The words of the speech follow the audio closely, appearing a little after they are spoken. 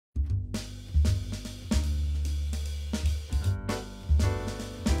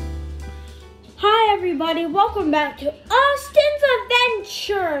everybody, welcome back to Austin's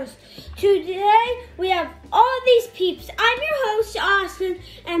Adventures. Today we have all these peeps. I'm your host Austin,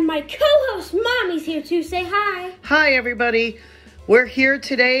 and my co-host Mommy's here too. Say hi. Hi everybody. We're here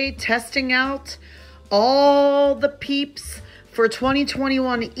today testing out all the peeps for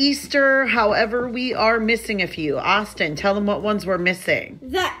 2021 Easter. However, we are missing a few. Austin, tell them what ones we're missing.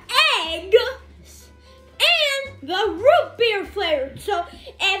 The egg and the root beer flavor. So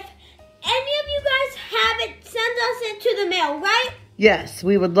if any of you guys have it, send us into the mail, right? Yes,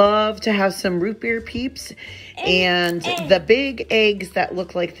 we would love to have some root beer peeps and the big eggs that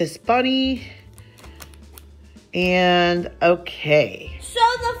look like this bunny. And okay. So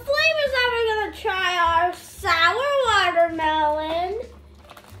the flavors that we're going to try are sour watermelon,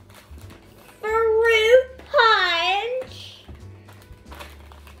 fruit punch,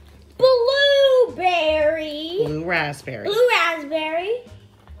 blueberry, Blue raspberry,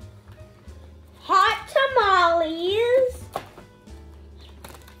 hot tamales,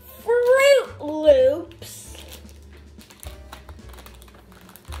 Fruit Loops,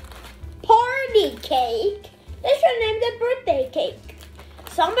 party cake. They should name the birthday cake.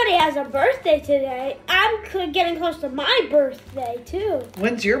 Somebody has a birthday today. I'm getting close to my birthday too.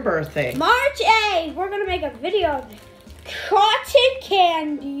 When's your birthday? March 8th. We're going to make a video of it. Cotton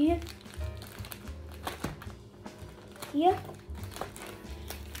candy. Yep.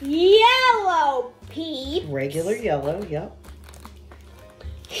 Yellow peeps. Regular yellow, yep.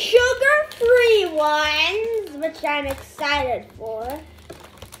 Sugar-free ones, which I'm excited for.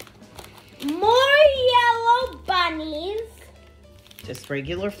 More yellow bunnies. Just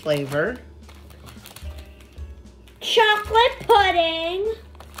regular flavor. Chocolate pudding.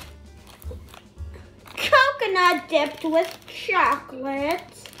 Coconut dipped with chocolate.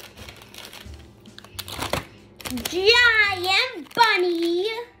 Giant bunny.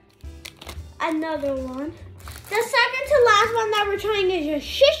 Another one. The second to last one that we're trying is a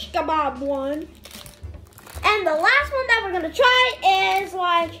shish kebab one. And the last one that we're going to try is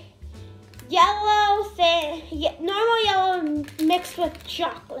like yellow thing, normal yellow mixed with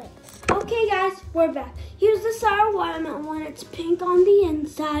chocolates. Okay guys, we're back. Here's the sour watermelon one. It's pink on the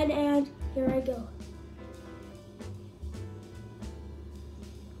inside, and here I go.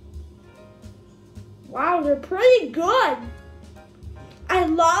 Wow, they're pretty good. I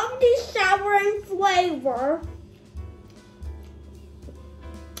love the souring flavor.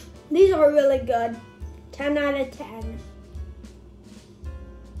 These are really good. 10 out of 10.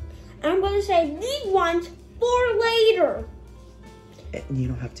 I'm going to save these ones for later. And you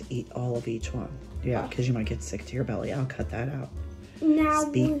don't have to eat all of each one. Yeah, because you might get sick to your belly. I'll cut that out. Now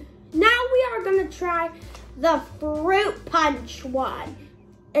we are going to try the fruit punch one.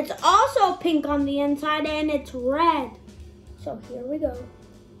 It's also pink on the inside and it's red. So here we go.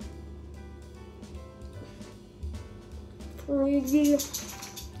 Fruity.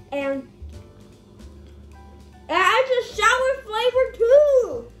 And it has a sour flavor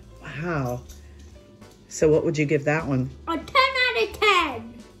too. Wow. So what would you give that one? A 10 out of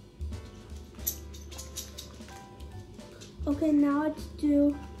 10. Okay, now let's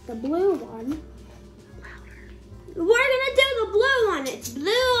do the blue one. We're gonna do the blue one. It's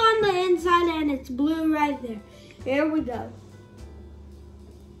blue on the inside and it's blue right there. Here we go.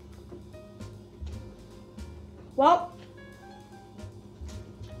 Well,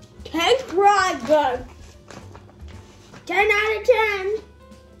 tastes pretty good. 10 out of 10.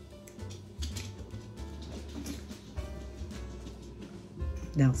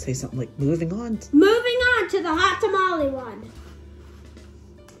 Now say something like moving on. Moving on to the hot tamale one.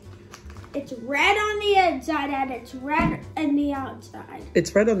 It's red on the inside and it's red on the outside.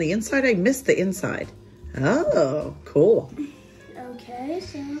 It's red on the inside? I missed the inside. Oh, cool. Okay,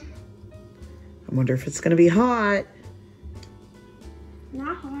 so. I wonder if it's going to be hot.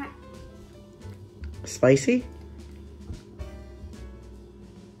 Not hot. Spicy?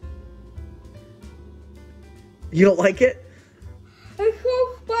 You don't like it? It's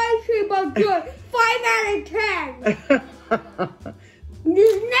so spicy but good. 5 out of 10.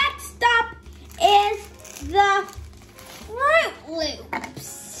 Next up is the Fruit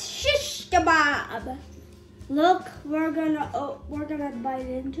Loops shish kebab. Look, we're gonna bite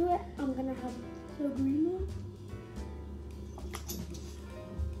into it. I'm gonna have the green one.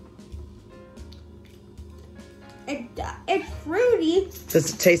 It's fruity.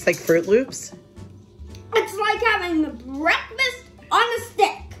 Does it taste like Fruit Loops? It's like having the breakfast on a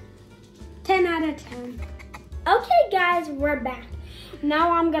stick. 10 out of 10. Okay, guys, we're back.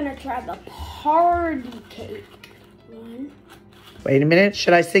 Now I'm gonna try the party cake one. Wait a minute.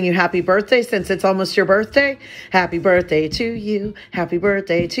 Should I sing you happy birthday since it's almost your birthday? Happy birthday to you. Happy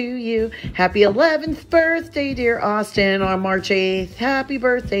birthday to you. Happy 11th birthday, dear Austin, on March 8th. Happy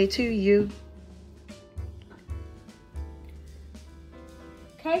birthday to you.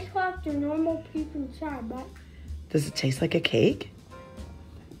 Tastes like the normal Peeps inside, but Does it taste like a cake?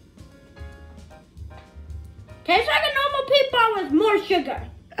 tastes like a normal Peep bar with more sugar.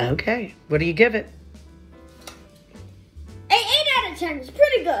 Okay. What do you give it? 8 out of 10. It's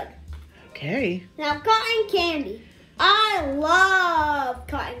pretty good. Okay. Now, cotton candy. I love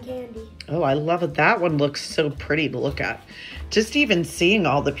cotton candy. Oh, I love it. That one looks so pretty to look at. Just even seeing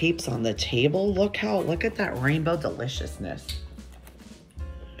all the Peeps on the table. Look at that rainbow deliciousness.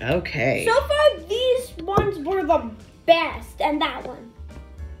 Okay. So far, these ones were the best, and that one.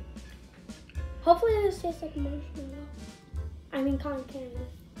 Hopefully, this tastes like marshmallow. I mean, cotton candy.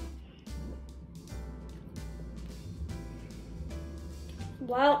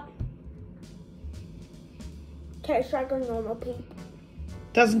 Well, tastes like a normal Peep.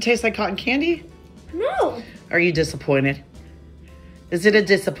 Doesn't taste like cotton candy? No. Are you disappointed? Is it a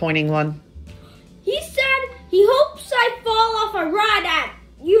disappointing one? He said he hopes I fall off a ride at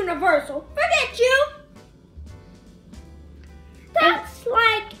Universal. Forget you. That's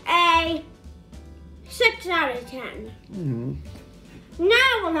like a 6 out of 10. Mm. Now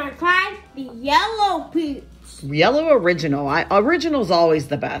we're gonna try the yellow Peeps. Yellow original. Original's always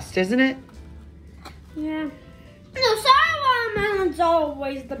the best, isn't it? Yeah. No, sour watermelon's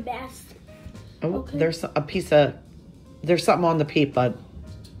always the best. Oh, Okay. there's a piece of... There's something on the Peep, bud.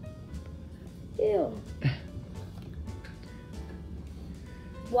 Ew.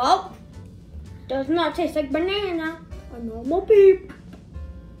 Well, does not taste like banana. A normal Peep.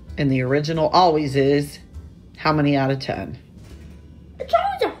 And the original always is... How many out of 10? It's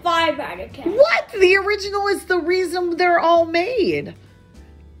always a 5 out of 10. What? The original is the reason they're all made.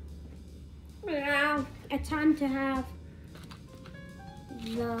 Now it's time to have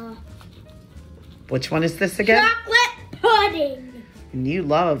the Which one is this again? chocolate pudding. And you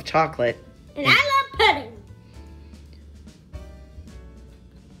love chocolate. And I love pudding.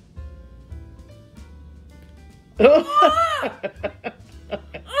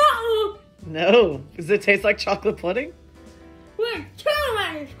 Uh-oh. No. Does it taste like chocolate pudding? With 2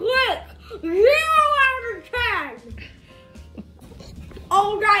 minutes, quick. 0 out of 10.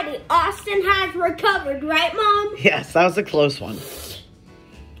 Alrighty, Austin has recovered, right, Mom? Yes, that was a close one.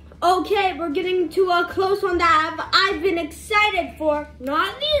 Okay, we're getting to a close one that I've been excited for.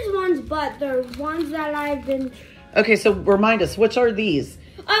 Not these ones, but the ones that I've been... Okay, so remind us, which are these?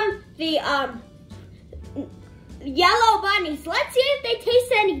 The yellow bunnies. Let's see if they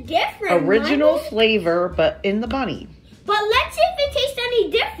taste any different. Original Mommy. flavor, but in the bunny. But let's see if they taste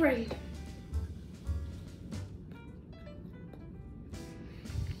any different.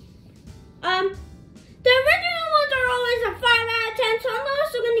 The original ones are always a 5 out of 10, so I'm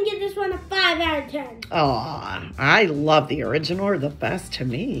also going to give this one a 5 out of 10. Oh, I love the original. Are the best to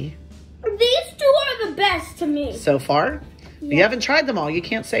me. These 2 are the best to me. So far? Yeah. You haven't tried them all. You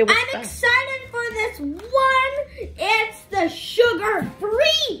can't say what's I'm best. excited for this one. It's the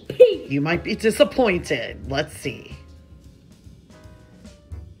sugar-free Peep. You might be disappointed. Let's see.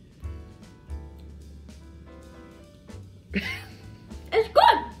 It's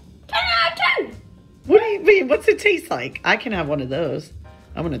good. 10 out of 10. What do you mean? What's it taste like? I can have one of those.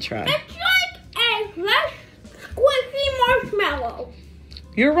 I'm going to try. It's like a less squishy marshmallow.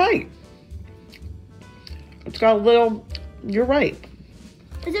 You're right. It's got a little... You're right.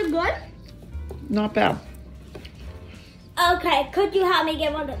 Is it good? Not bad. Okay, could you help me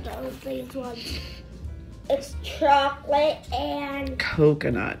get one of these ones? It's chocolate and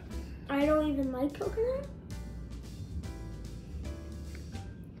Coconut. I don't even like coconut.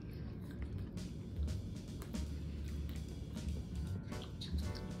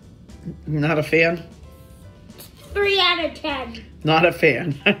 Not a fan? 3 out of 10. Not a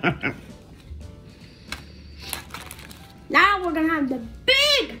fan. Now we're gonna have the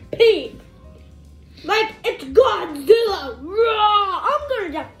big Peep. Like it's Godzilla. Raw. I'm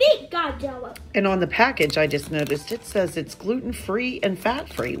gonna defeat Godzilla. And on the package, I just noticed it says it's gluten-free and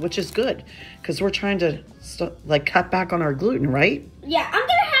fat-free, which is good because we're trying to cut back on our gluten, right? Yeah, I'm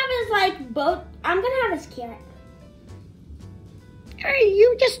gonna have his both. I'm gonna have his carrot. Hey,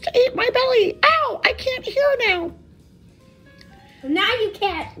 you just ate my belly. Ow, I can't hear now. Now you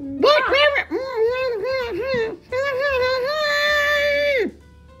can't. What?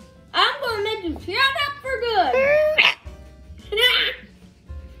 I'm gonna make you shut up for good.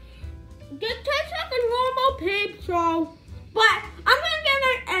 This tastes like a normal Peep show, but I'm gonna give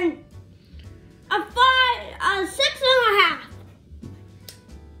it a 6.5.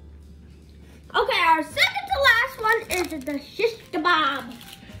 our second to last one is the shish kebab.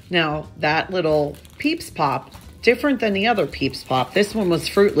 Now, that little Peeps Pop, different than the other Peeps Pop. This one was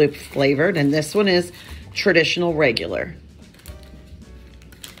Fruit Loop flavored, and this one is traditional regular.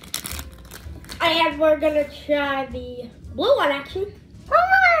 And we're gonna try the blue one, actually.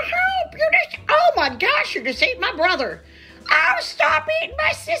 Oh, help! Oh my gosh, you just ate my brother. Oh, stop eating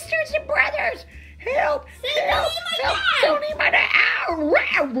my sisters and brothers. Help! Help! Help! Don't eat my dad! Ow!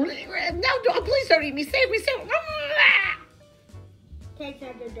 No, please don't eat me. Save me! Save me! Tastes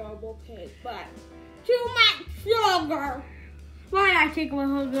like adorable cake, but too much sugar. Why did I take my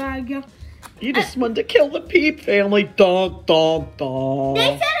whole bag? You just wanted to kill the Peep family. Dog, dog, dog.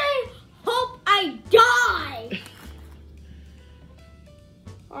 They said I hope I die.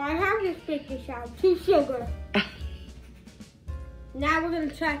 I have to spit this out. Too sugar. Now we're gonna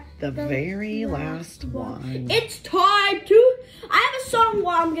try the very last one. It's time to. I have a song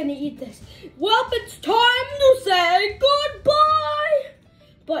while I'm gonna eat this. Well, it's time to say goodbye,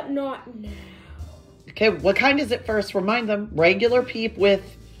 but not now. Okay, what kind is it first? Remind them. Regular Peep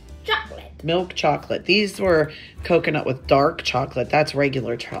with chocolate. Milk chocolate. These were coconut with dark chocolate. That's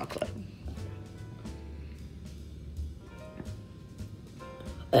regular chocolate.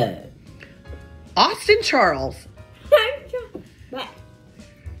 Austin Charles.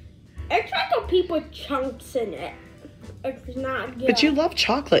 It's like a Peep with chunks in it. It's not good. But you love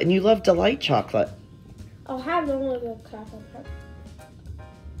chocolate and you love Delight chocolate. I'll have the only good chocolate.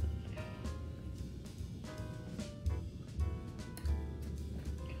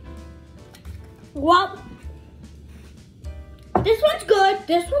 Well, this one's good.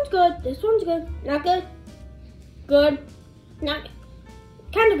 This one's good. This one's good. Not good. Good. Not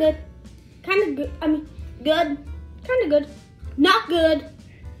kind of good. Kind of good. I mean, good. Kind of good. Not good.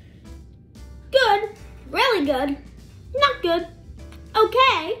 Good. Really good. Not good.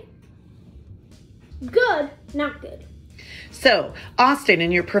 Okay. Good. Not good. So, Austin,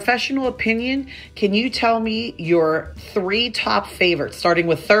 in your professional opinion, can you tell me your 3 top favorites? Starting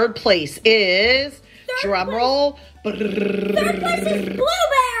with third place is, drum roll. Third place is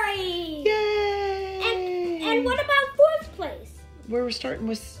blueberry. Yay! And what about fourth place? We're starting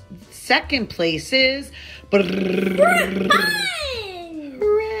with second place is, Pine.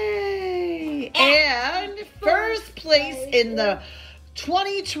 hooray! And first place in the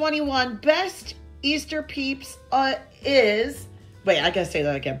 2021 Best Easter Peeps is, wait, I gotta say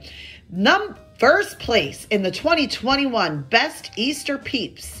that again. First place in the 2021 Best Easter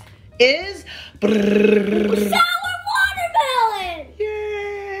Peeps is sour watermelon.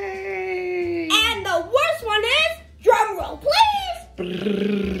 Yay! And the worst one is, drum roll please,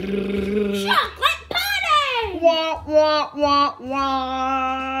 chocolate pudding. Wah, wah, wah,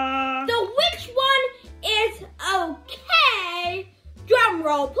 wah. So which one is okay? Drum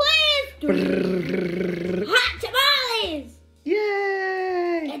roll please. Hot tamales.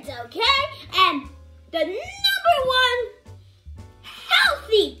 Yay! It's okay. And the number one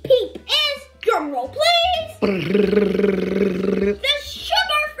healthy Peep is, drum roll please, the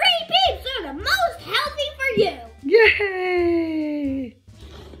sugar-free Peeps are the most healthy for you. Yay!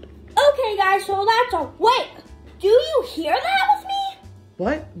 Okay guys, so that's all. Wait, do you hear that with me?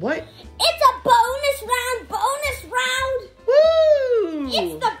 What? It's a bonus round. Woo!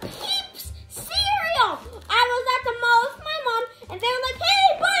 It's the Peeps cereal. I was at the mall with my mom, and they were like, hey,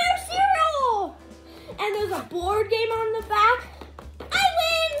 buy our cereal. And there's a board game on the back. I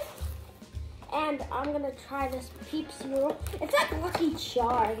win. And I'm going to try this Peeps cereal. It's like Lucky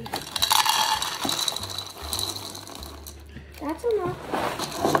Charms. That's enough.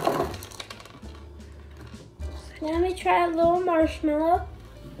 Let me try a little marshmallow.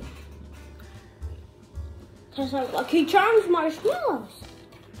 Tastes like Lucky Charms marshmallows.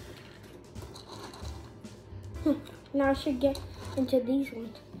 Now I should get into these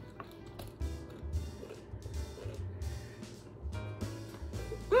ones.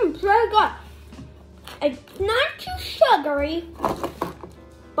 Very good. It's not too sugary,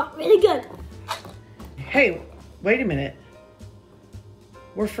 but really good. Hey, wait a minute.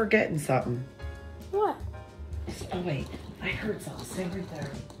 We're forgetting something. What? Oh, wait. I heard something. Stay right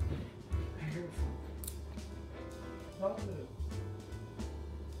there. I heard something.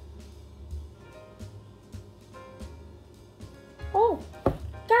 Oh,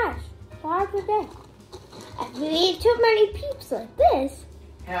 gosh. Why forget? If we eat too many Peeps like this.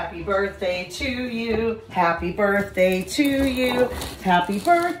 Happy birthday to you. Happy birthday to you. Happy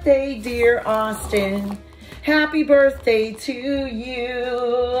birthday, dear Austin. Happy birthday to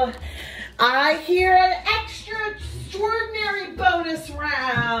you. I hear an extraordinary bonus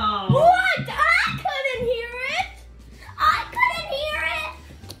round. What? I couldn't hear it. I couldn't hear it.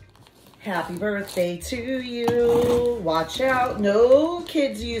 Happy birthday to you. Watch out. No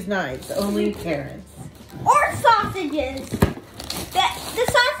kids use knives. Only parents. Or sausages. The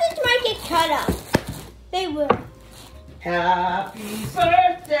sausage might get cut up. They will. Happy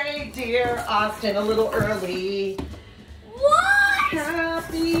birthday, dear Austin. A little early. What?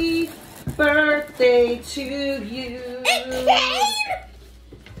 Happy birthday to you. It came?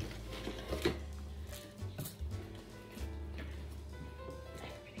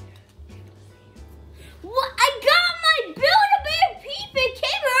 What? I got my Build-A-Bear Peep. It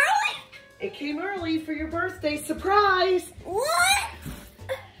came early? It came early for your birthday surprise. What?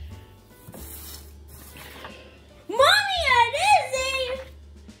 Mommy and Izzy.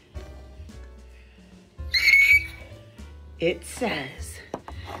 It says,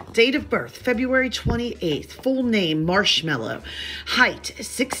 date of birth, February 28th. Full name, Marshmallow. Height,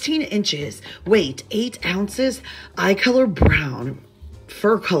 16 inches. Weight, 8 ounces. Eye color, brown.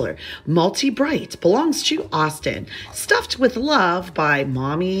 Fur color, multi-bright. Belongs to Austin. Stuffed with love by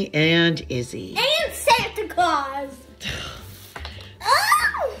Mommy and Izzy. And Santa Claus.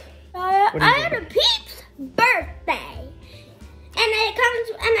 Oh! I had a Peeps birthday. And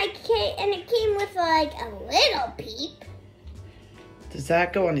it came with like a little peep. Does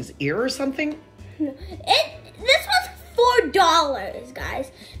that go on his ear or something? This was $4,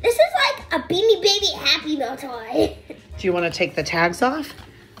 guys. This is like a Beanie Baby Happy Meal toy. Do you want to take the tags off?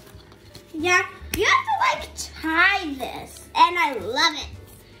 Yeah, you have to like tie this, and I love it.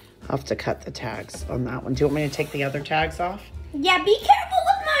 I'll have to cut the tags on that one. Do you want me to take the other tags off? Yeah, be careful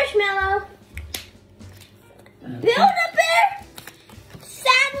with Marshmallow. Build-A-Bear.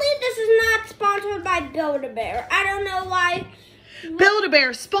 Sadly, this is not sponsored by Build-A-Bear. I don't know why.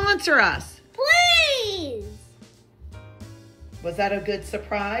 Build-A-Bear, sponsor us. Please. Was that a good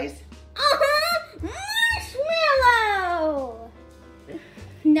surprise? Marshmallow.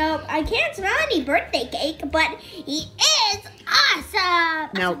 Nope, I can't smell any birthday cake, but he is awesome.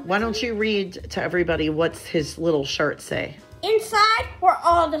 Now, why don't you read to everybody what's his little shirt say? Inside, we're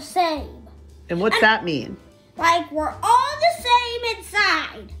all the same. And what's that mean? Like, we're all the same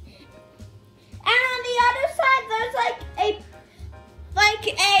inside. And on the other side, there's like a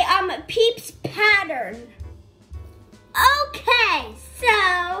Peeps pattern. Okay,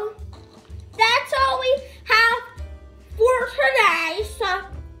 so that's all we have for today. So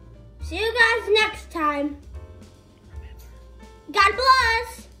see you guys next time. God bless.